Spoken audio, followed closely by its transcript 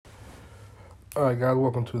All right, guys,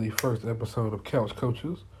 welcome to the first episode of Couch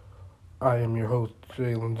Coaches. I am your host,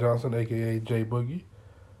 Jalen Johnson, aka J Boogie.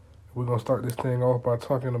 We're going to start this thing off by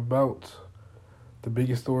talking about the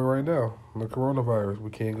biggest story right now, the coronavirus.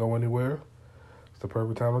 We can't go anywhere. It's the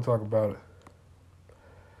perfect time to talk about it.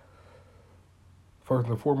 First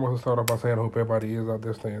and foremost, let's start off by saying I hope everybody is out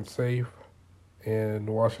there staying safe and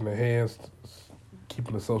washing their hands,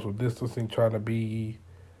 keeping the social distancing, trying to be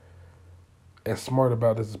as smart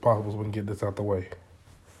about this as possible so we can get this out the way.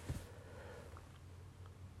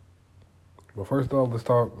 But first off, let's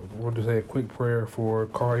talk. I want to say a quick prayer for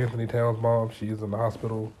Karl-Anthony Towns' mom. She is in the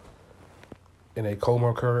hospital in a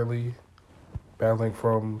coma currently, battling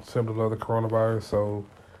from symptoms of the coronavirus. So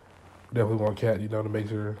definitely want Cat, to make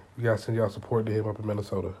sure you guys send y'all support to him up in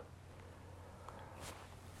Minnesota.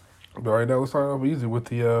 But right now, let's start off easy with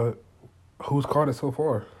the who's caught it so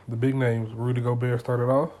far. The big names: Rudy Gobert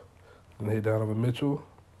started off, then hit Donovan Mitchell.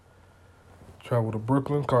 Traveled to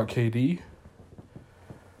Brooklyn, caught KD.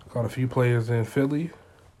 Caught a few players in Philly.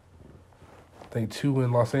 I think 2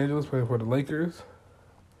 in Los Angeles playing for the Lakers.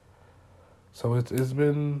 So it's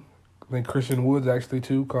been, I think Christian Woods actually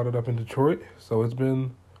too caught it up in Detroit. So it's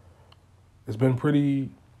been pretty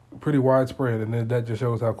widespread, and then that just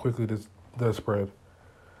shows how quickly this does spread.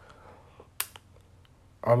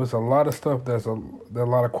 There's a lot of stuff there are a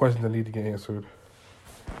lot of questions that need to get answered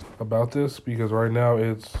about this because right now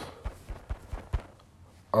it's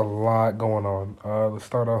a lot going on. Let's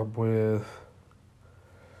start off with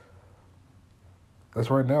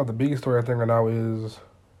right now the biggest story I think right now is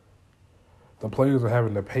the players are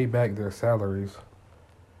having to pay back their salaries.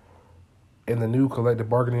 In the new collective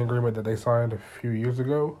bargaining agreement that they signed a few years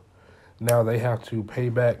ago, now they have to pay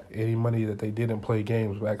back any money that they didn't play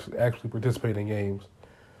games, but actually participate in games,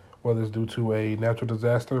 whether it's due to a natural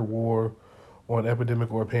disaster, war, or an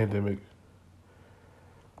epidemic or a pandemic.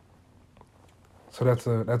 So that's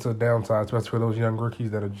a downside, especially for those young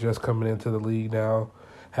rookies that are just coming into the league now,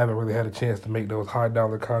 haven't really had a chance to make those high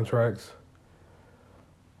dollar contracts.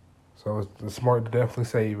 So it's smart to definitely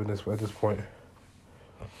save at this point.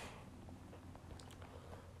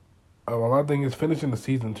 A lot of things is finishing the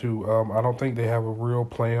season too. I don't think they have a real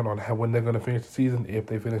plan on when they're going to finish the season, if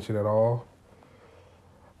they finish it at all.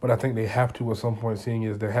 But I think they have to at some point, seeing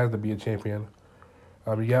as there has to be a champion.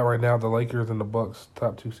 You got right now the Lakers and the Bucks,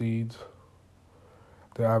 top 2 seeds.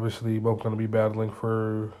 They're obviously both going to be battling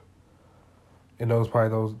for,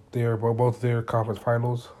 both their conference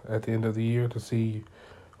finals at the end of the year to see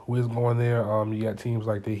who is going there. You got teams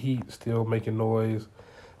like the Heat still making noise.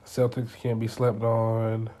 The Celtics can't be slept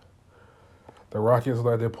on. The Rockets,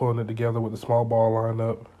 like they're pulling it together with the small ball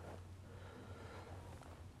lineup.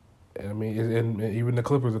 And even the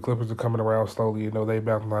Clippers are coming around slowly. They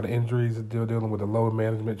battle a lot of injuries, still dealing with the load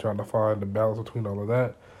management, trying to find the balance between all of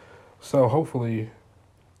that. So hopefully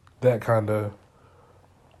that kind of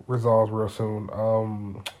resolves real soon.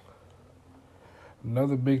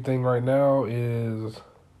 Another big thing right now is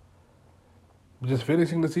just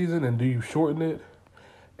finishing the season, and do you shorten it,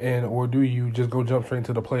 or do you just go jump straight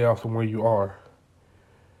into the playoffs from where you are?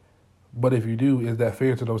 But if you do, is that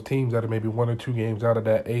fair to those teams that are maybe 1 or 2 games out of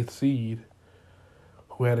that 8th seed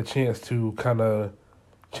who had a chance to kind of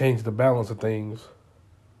change the balance of things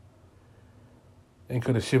and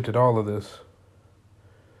could have shifted all of this?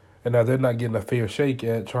 And now they're not getting a fair shake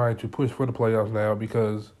at trying to push for the playoffs now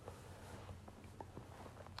because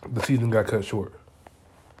the season got cut short.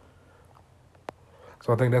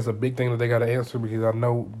 So I think that's a big thing that they got to answer, because I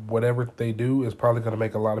know whatever they do is probably going to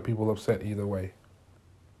make a lot of people upset either way.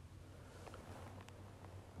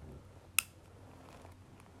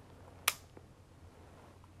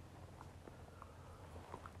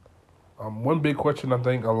 One big question I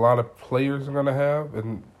think a lot of players are going to have,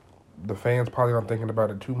 and the fans probably aren't thinking about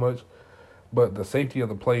it too much, but the safety of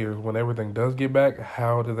the players when everything does get back,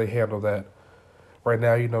 how do they handle that? Right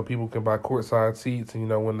now, people can buy courtside seats, and,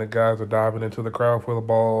 when the guys are diving into the crowd for the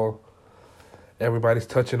ball, everybody's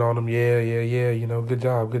touching on them. Yeah, good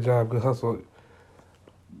job, good hustle.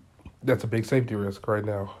 That's a big safety risk right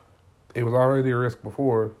now. It was already a risk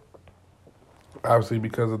before. Obviously,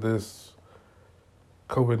 because of this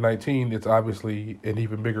COVID-19, it's obviously an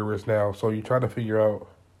even bigger risk now. So you try to figure out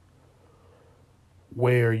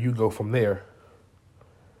where you go from there.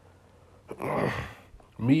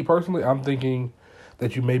 Me personally, I'm thinking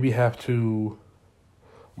that you maybe have to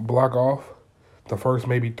block off the first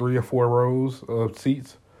maybe 3 or 4 rows of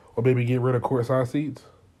seats, or maybe get rid of courtside seats.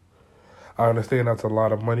 I understand that's a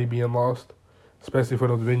lot of money being lost, especially for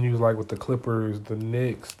those venues like with the Clippers, the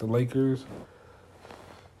Knicks, the Lakers.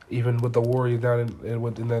 Even with the Warriors down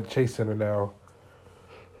in that Chase Center now,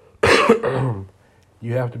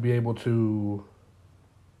 You have to be able to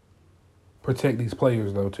protect these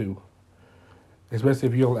players, though, too. Especially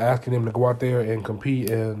if you're asking them to go out there and compete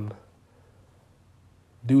and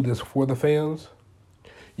do this for the fans,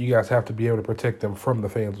 you guys have to be able to protect them from the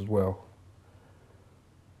fans as well.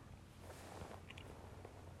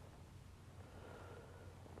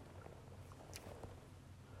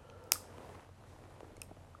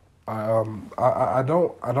 I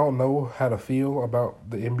don't know how to feel about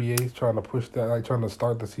the NBA trying to push that, like trying to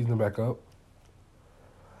start the season back up.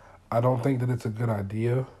 I don't think that it's a good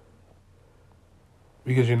idea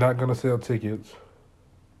because you're not going to sell tickets,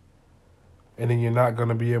 and then you're not going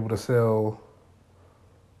to be able to sell.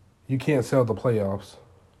 You can't sell the playoffs.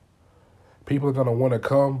 People are going to want to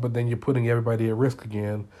come, but then you're putting everybody at risk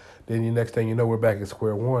again. Then the next thing you know, we're back at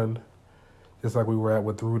square one, just like we were at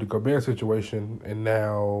with the Rudy Gobert situation, and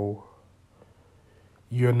now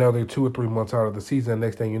you're another 2 or 3 months out of the season.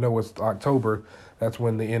 Next thing you know, it's October. That's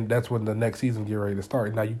when the next season get ready to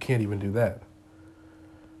start. Now you can't even do that.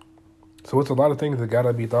 So it's a lot of things that got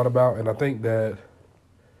to be thought about, and I think that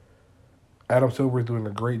Adam Silver is doing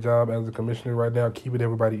a great job as a commissioner right now, keeping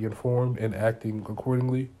everybody informed and acting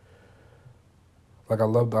accordingly. Like I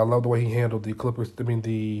love the way he handled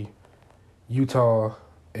the Utah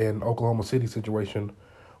and Oklahoma City situation,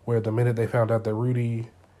 where the minute they found out that Rudy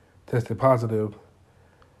tested positive,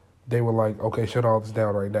 they were like, okay, shut all this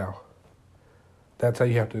down right now. That's how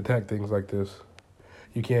you have to attack things like this.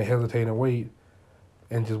 You can't hesitate and wait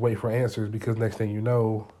and just wait for answers, because next thing you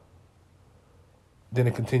know, then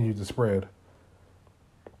it continues to spread.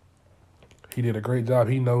 He did a great job.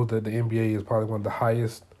 He knows that the NBA is probably one of the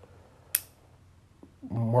highest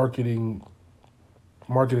marketed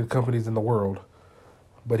companies in the world.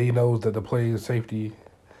 But he knows that the players' safety,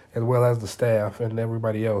 as well as the staff and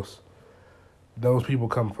everybody else, those people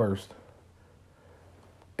come first.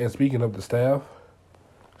 And speaking of the staff,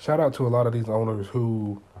 shout out to a lot of these owners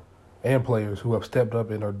and players who have stepped up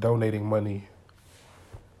and are donating money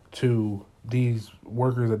to these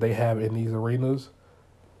workers that they have in these arenas,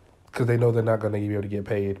 because they know they're not going to be able to get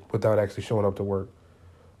paid without actually showing up to work.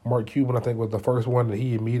 Mark Cuban, I think, was the first one that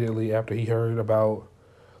he immediately, after he heard about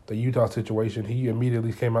the Utah situation, he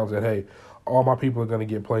immediately came out and said, hey, all my people are going to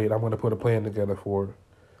get paid. I'm going to put a plan together for it.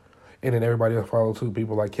 And then everybody else followed too.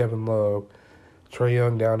 People like Kevin Love, Trae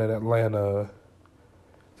Young down in Atlanta.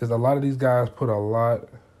 Just a lot of these guys put a lot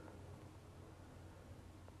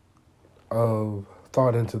of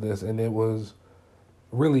thought into this, and it was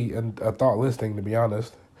really a thoughtless thing, to be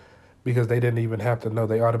honest, because they didn't even have to know.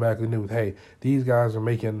 They automatically knew, hey, these guys are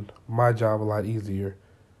making my job a lot easier.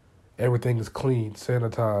 Everything is clean,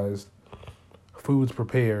 sanitized, food's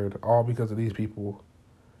prepared, all because of these people.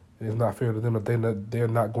 And it's not fair to them that they're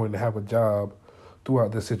not going to have a job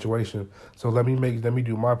throughout this situation. So let me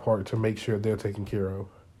do my part to make sure they're taken care of.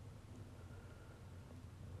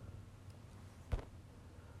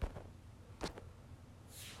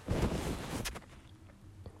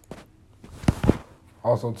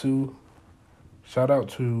 Also, too, shout out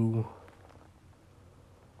to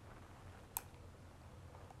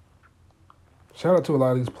a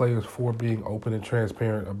lot of these players for being open and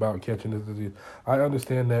transparent about catching this disease. I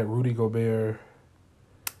understand that Rudy Gobert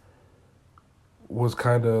was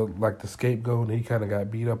kind of like the scapegoat, and he kind of got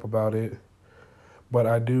beat up about it. But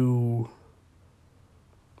I do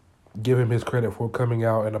give him his credit for coming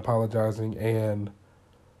out and apologizing and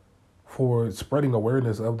for spreading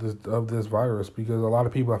awareness of this virus, because a lot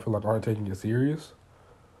of people, I feel like, aren't taking it serious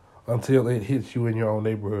until it hits you in your own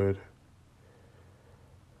neighborhood.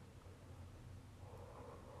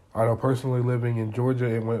 I know personally, living in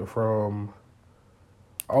Georgia, it went from,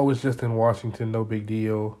 oh, it's just in Washington, no big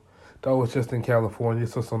deal, to, oh, it's just in California,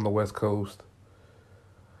 it's just on the West Coast.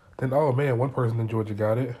 Then, oh man, one person in Georgia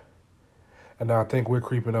got it. And now I think we're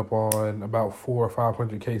creeping up on about 400 or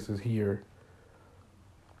 500 cases here,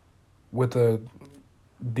 with a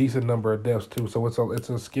decent number of deaths too. So it's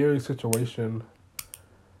a scary situation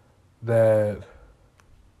that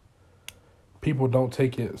people don't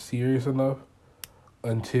take it serious enough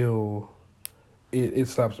until it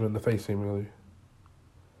slaps them in the face, seemingly.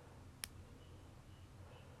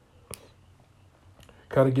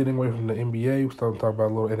 Kind of getting away from the NBA, we started talking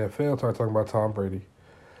about a little NFL, started talking about Tom Brady.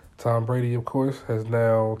 Tom Brady, of course, has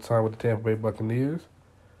now signed with the Tampa Bay Buccaneers,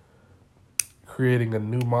 creating a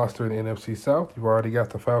new monster in the NFC South. You've already got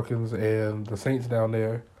the Falcons and the Saints down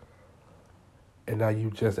there, and now you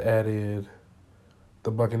just added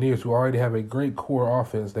the Buccaneers, who already have a great core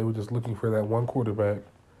offense. They were just looking for that one quarterback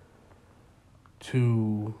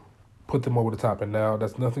to put them over the top. And now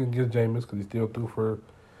that's nothing against Jameis, because he still threw for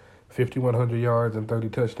 5,100 yards and 30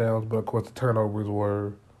 touchdowns. But, of course, the turnovers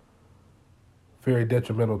were very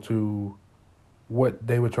detrimental to what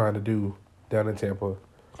they were trying to do down in Tampa.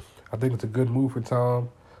 I think it's a good move for Tom,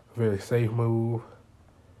 a very safe move.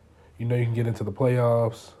 You know you can get into the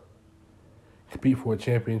playoffs, compete for a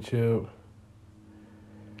championship,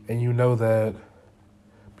 and you know that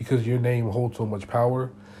because your name holds so much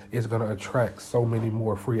power, it's going to attract so many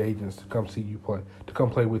more free agents to come see you play, to come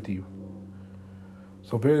play with you.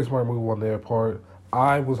 So very smart move on their part.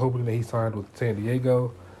 I was hoping that he signed with San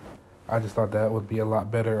Diego. I just thought that would be a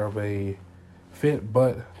lot better of a fit.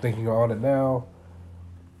 But thinking on it now,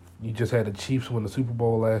 you just had the Chiefs win the Super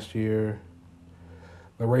Bowl last year.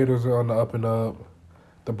 The Raiders are on the up and up.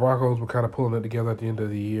 The Broncos were kind of pulling it together at the end of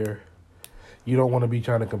the year. You don't want to be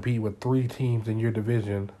trying to compete with 3 teams in your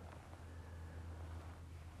division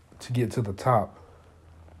to get to the top.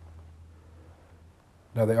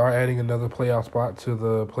 Now, they are adding another playoff spot to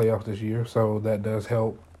the playoffs this year, so that does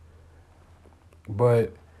help.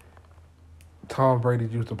 But Tom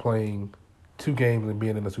Brady's used to playing 2 games and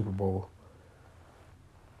being in the Super Bowl.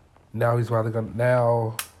 Now he doesn't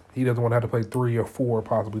want to have to play 3 or 4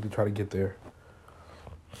 possibly to try to get there.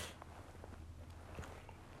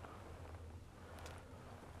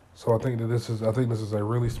 So I think this is a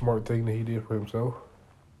really smart thing that he did for himself.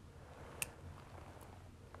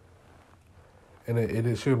 And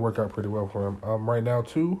it should work out pretty well for him. Right now,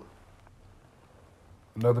 too,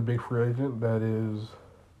 another big free agent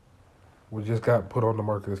just got put on the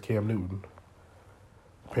market is Cam Newton.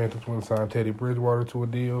 Panthers went and signed Teddy Bridgewater to a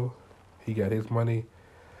deal. He got his money.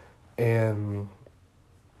 And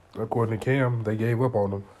according to Cam, they gave up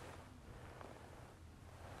on him.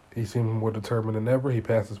 He seemed more determined than ever. He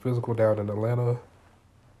passed his physical down in Atlanta.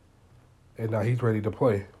 And now he's ready to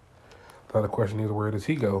play. Now the question is, where does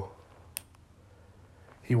he go?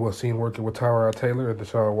 He was seen working with Tyrod Taylor and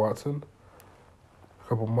Deshaun Watson a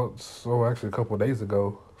couple of days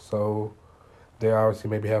ago. So they obviously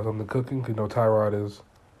maybe have something cooking. You know, Tyrod has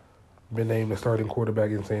been named the starting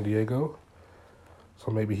quarterback in San Diego.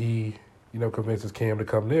 So maybe he, convinces Cam to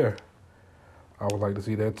come there. I would like to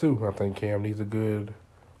see that too. I think Cam needs a good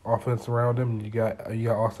offense around him. You got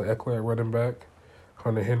Austin Eckler at running back,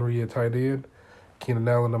 Hunter Henry at tight end, Keenan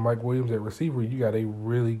Allen and Mike Williams at receiver. You got a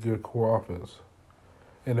really good core offense.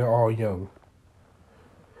 And they're all young.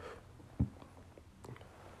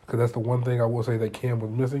 Because that's the one thing I will say that Cam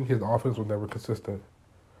was missing. His offense was never consistent.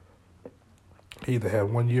 He either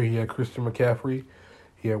had 1 year he had Christian McCaffrey.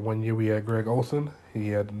 He had 1 year we had Greg Olsen. He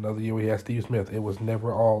had another year we had Steve Smith. It was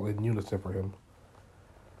never all in unison for him.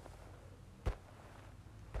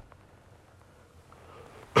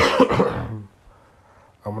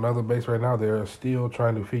 Another base right now they're still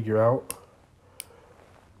trying to figure out,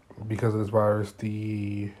 because of this virus,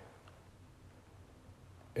 the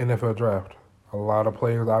NFL draft. A lot of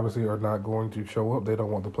players obviously are not going to show up. They don't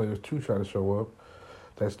want the players to try to show up.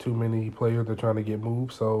 That's too many players they're trying to get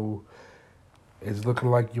moved. So it's looking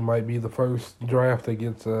like you might be the first draft that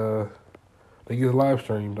gets live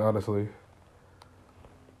streamed, honestly.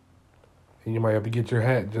 And you might have to get your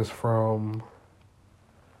hat from,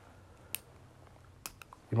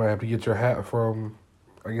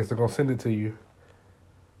 I guess they're going to send it to you.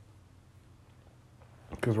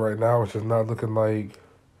 Because right now it's just not looking like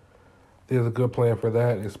there's a good plan for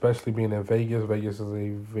that, especially being in Vegas. Vegas is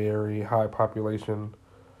a very high population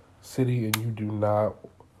city, and you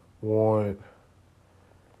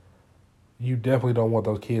definitely don't want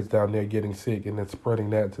those kids down there getting sick and then spreading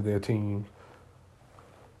that to their team.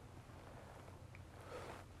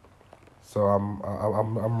 So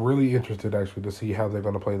I'm really interested actually to see how they're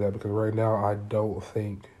going to play that, because right now I don't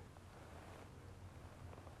think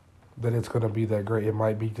that it's going to be that great. It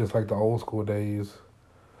might be just like the old school days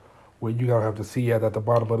where you're going to have to see it at the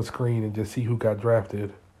bottom of the screen and just see who got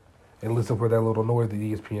drafted and listen for that little noise that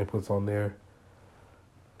ESPN puts on there.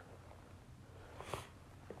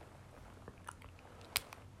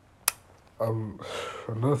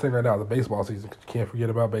 Another thing right now, the baseball season. You can't forget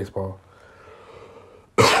about baseball.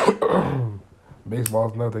 Baseball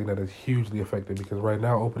is another thing that is hugely affected, because right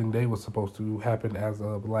now opening day was supposed to happen as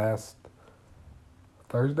of last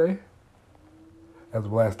Thursday.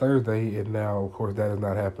 And now, of course, that is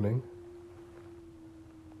not happening.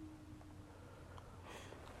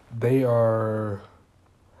 They have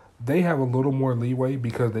a little more leeway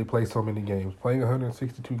because they play so many games. Playing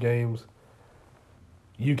 162 games,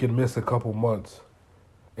 you can miss a couple months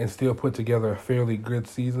and still put together a fairly good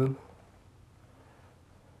season.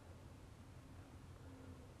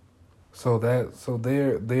 So they'll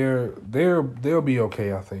be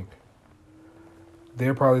okay, I think.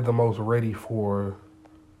 They're probably the most ready for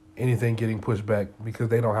anything getting pushed back, because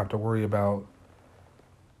they don't have to worry about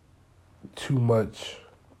too much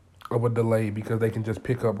of a delay because they can just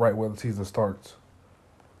pick up right where the season starts.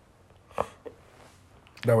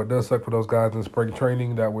 Now, it does suck for those guys in spring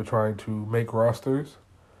training that were trying to make rosters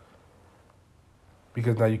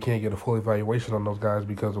because now you can't get a full evaluation on those guys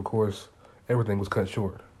because, of course, everything was cut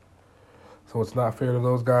short. So it's not fair to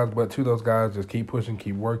those guys, but to those guys, just keep pushing,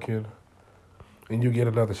 keep working, and you'll get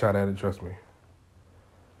another shot at it, trust me.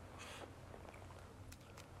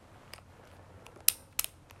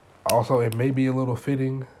 Also, it may be a little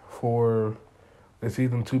fitting for the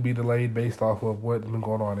season to be delayed based off of what's been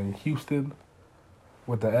going on in Houston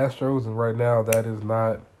with the Astros, and right now that is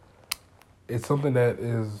not, it's something that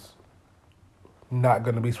is not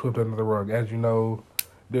going to be swept under the rug. As you know,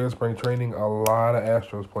 during spring training, a lot of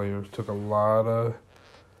Astros players took a lot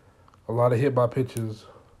of hit by pitches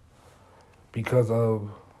because of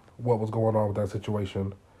what was going on with that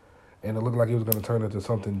situation, and it looked like it was going to turn into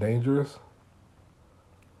something dangerous.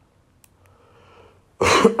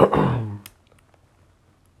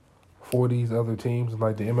 For these other teams,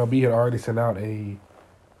 like the MLB had already sent out a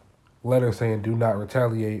letter saying do not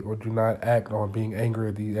retaliate or do not act on being angry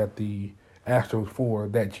at the Astros for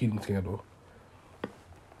that cheating scandal.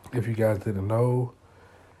 If you guys didn't know,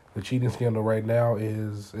 the cheating scandal right now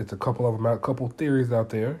it's a couple theories out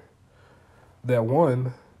there. That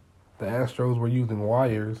one, the Astros were using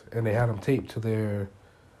wires and they had them taped to their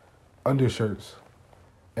undershirts,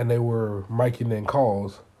 and they were miking in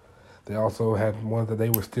calls. They also had one that they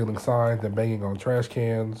were stealing signs and banging on trash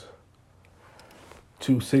cans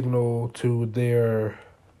to signal to their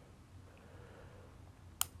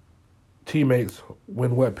teammates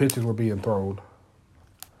when what pitches were being thrown.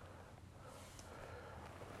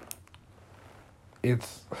 It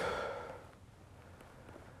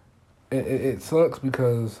sucks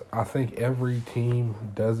because I think every team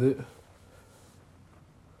does it.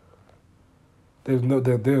 There's no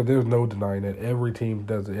denying that every team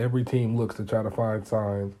does it. Every team looks to try to find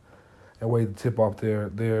signs and ways to tip off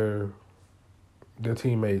their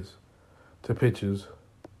teammates to pitches.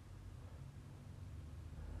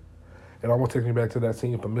 It almost takes me back to that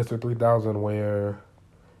scene from Mr. 3000 where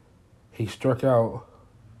he struck out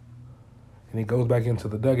and he goes back into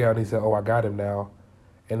the dugout and he said, "Oh, I got him now."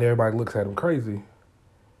 And everybody looks at him crazy.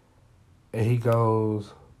 And he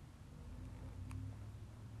goes,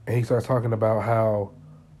 and he starts talking about how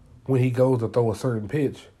when he goes to throw a certain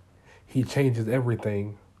pitch, he changes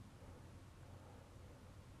everything.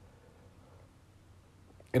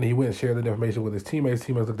 And he went and shared that information with his teammates.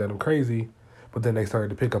 Teammates looked at him crazy, but then they started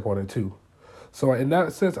to pick up on it too. So in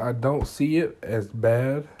that sense, I don't see it as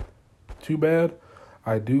bad, too bad.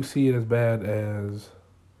 I do see it as bad as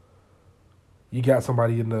you got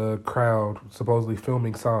somebody in the crowd supposedly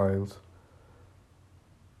filming signs,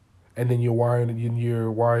 and then you're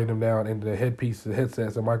wiring them down into the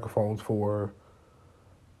headsets and microphones for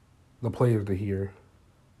the players to hear.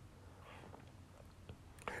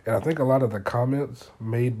 And I think a lot of the comments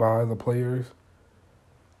made by the players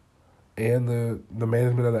and the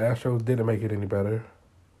management of the Astros didn't make it any better,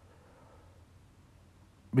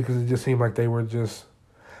 because it just seemed like they were just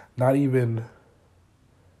not even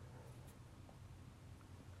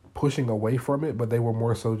pushing away from it, but they were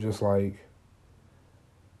more so just like,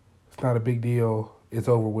 it's not a big deal, it's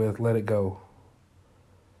over with, let it go.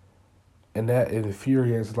 And that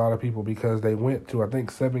infuriates a lot of people because they went to, I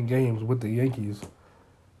think, 7 games with the Yankees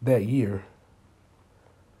that year.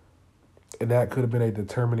 And that could have been a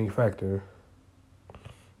determining factor.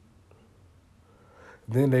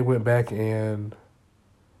 Then they went back and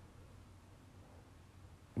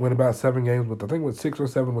went about 7 games with, I think it was 6 or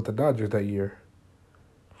 7 with the Dodgers that year.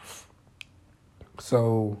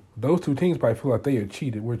 So those two teams probably feel like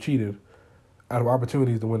were cheated out of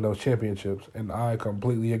opportunities to win those championships, and I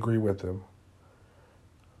completely agree with them.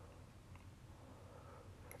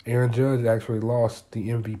 Aaron Judge actually lost the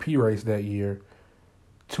MVP race that year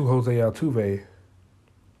to Jose Altuve.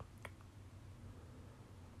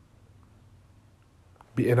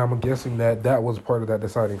 And I'm guessing that was part of that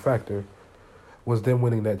deciding factor, was them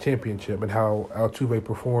winning that championship and how Altuve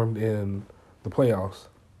performed in the playoffs.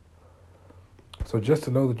 So just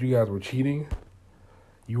to know that you guys were cheating,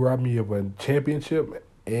 you robbed me of a championship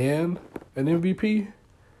and an MVP,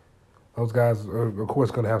 those guys are, of course,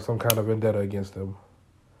 going to have some kind of vendetta against them.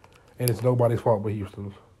 And it's nobody's fault but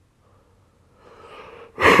Houston's.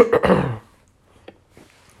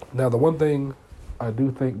 Now, the one thing I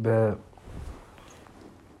do think that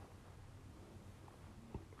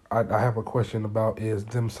I have a question about is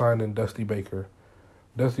them signing Dusty Baker.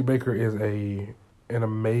 Dusty Baker is an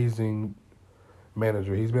amazing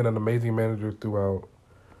manager. He's been an amazing manager throughout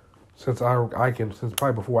since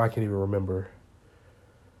probably before I can even remember.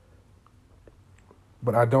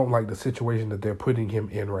 but I don't like the situation that they're putting him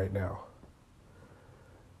in right now.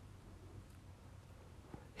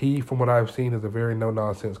 He, from what I've seen, is a very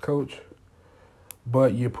no-nonsense coach,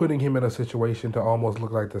 but you're putting him in a situation to almost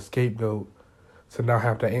look like the scapegoat to now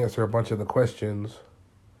have to answer a bunch of the questions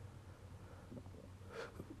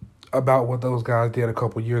about what those guys did a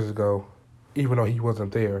couple years ago, even though he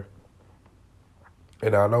wasn't there.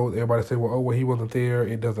 And I know everybody say, well, he wasn't there.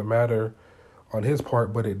 It doesn't matter on his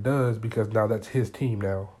part, but it does because now that's his team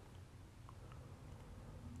now.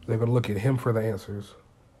 They're going to look at him for the answers.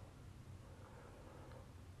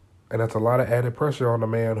 And that's a lot of added pressure on a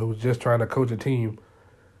man who's just trying to coach a team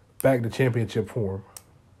back to championship form.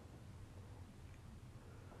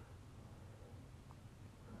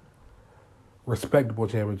 Respectable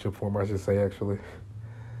championship form, I should say, actually.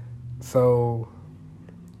 So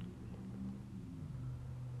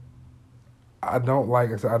I don't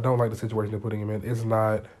like the situation they're putting him in. It's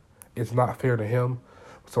not fair to him.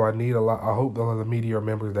 So I hope the media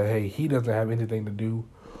remembers that, hey, he doesn't have anything to do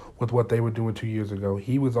with what they were doing 2 years ago.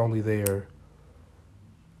 He was only there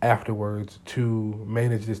afterwards to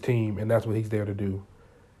manage this team, and that's what he's there to do.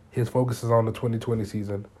 His focus is on the 2020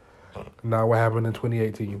 season, not what happened in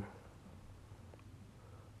 2018.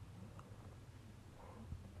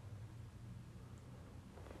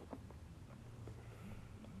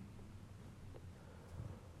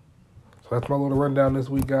 So that's my little rundown this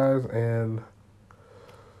week, guys, and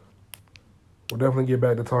we'll definitely get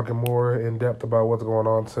back to talking more in depth about what's going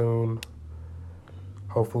on soon.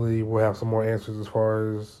 Hopefully we'll have some more answers as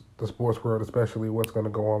far as the sports world, especially what's going to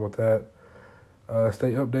go on with that.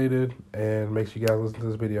 Stay updated and make sure you guys listen to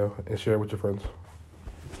this video and share it with your friends.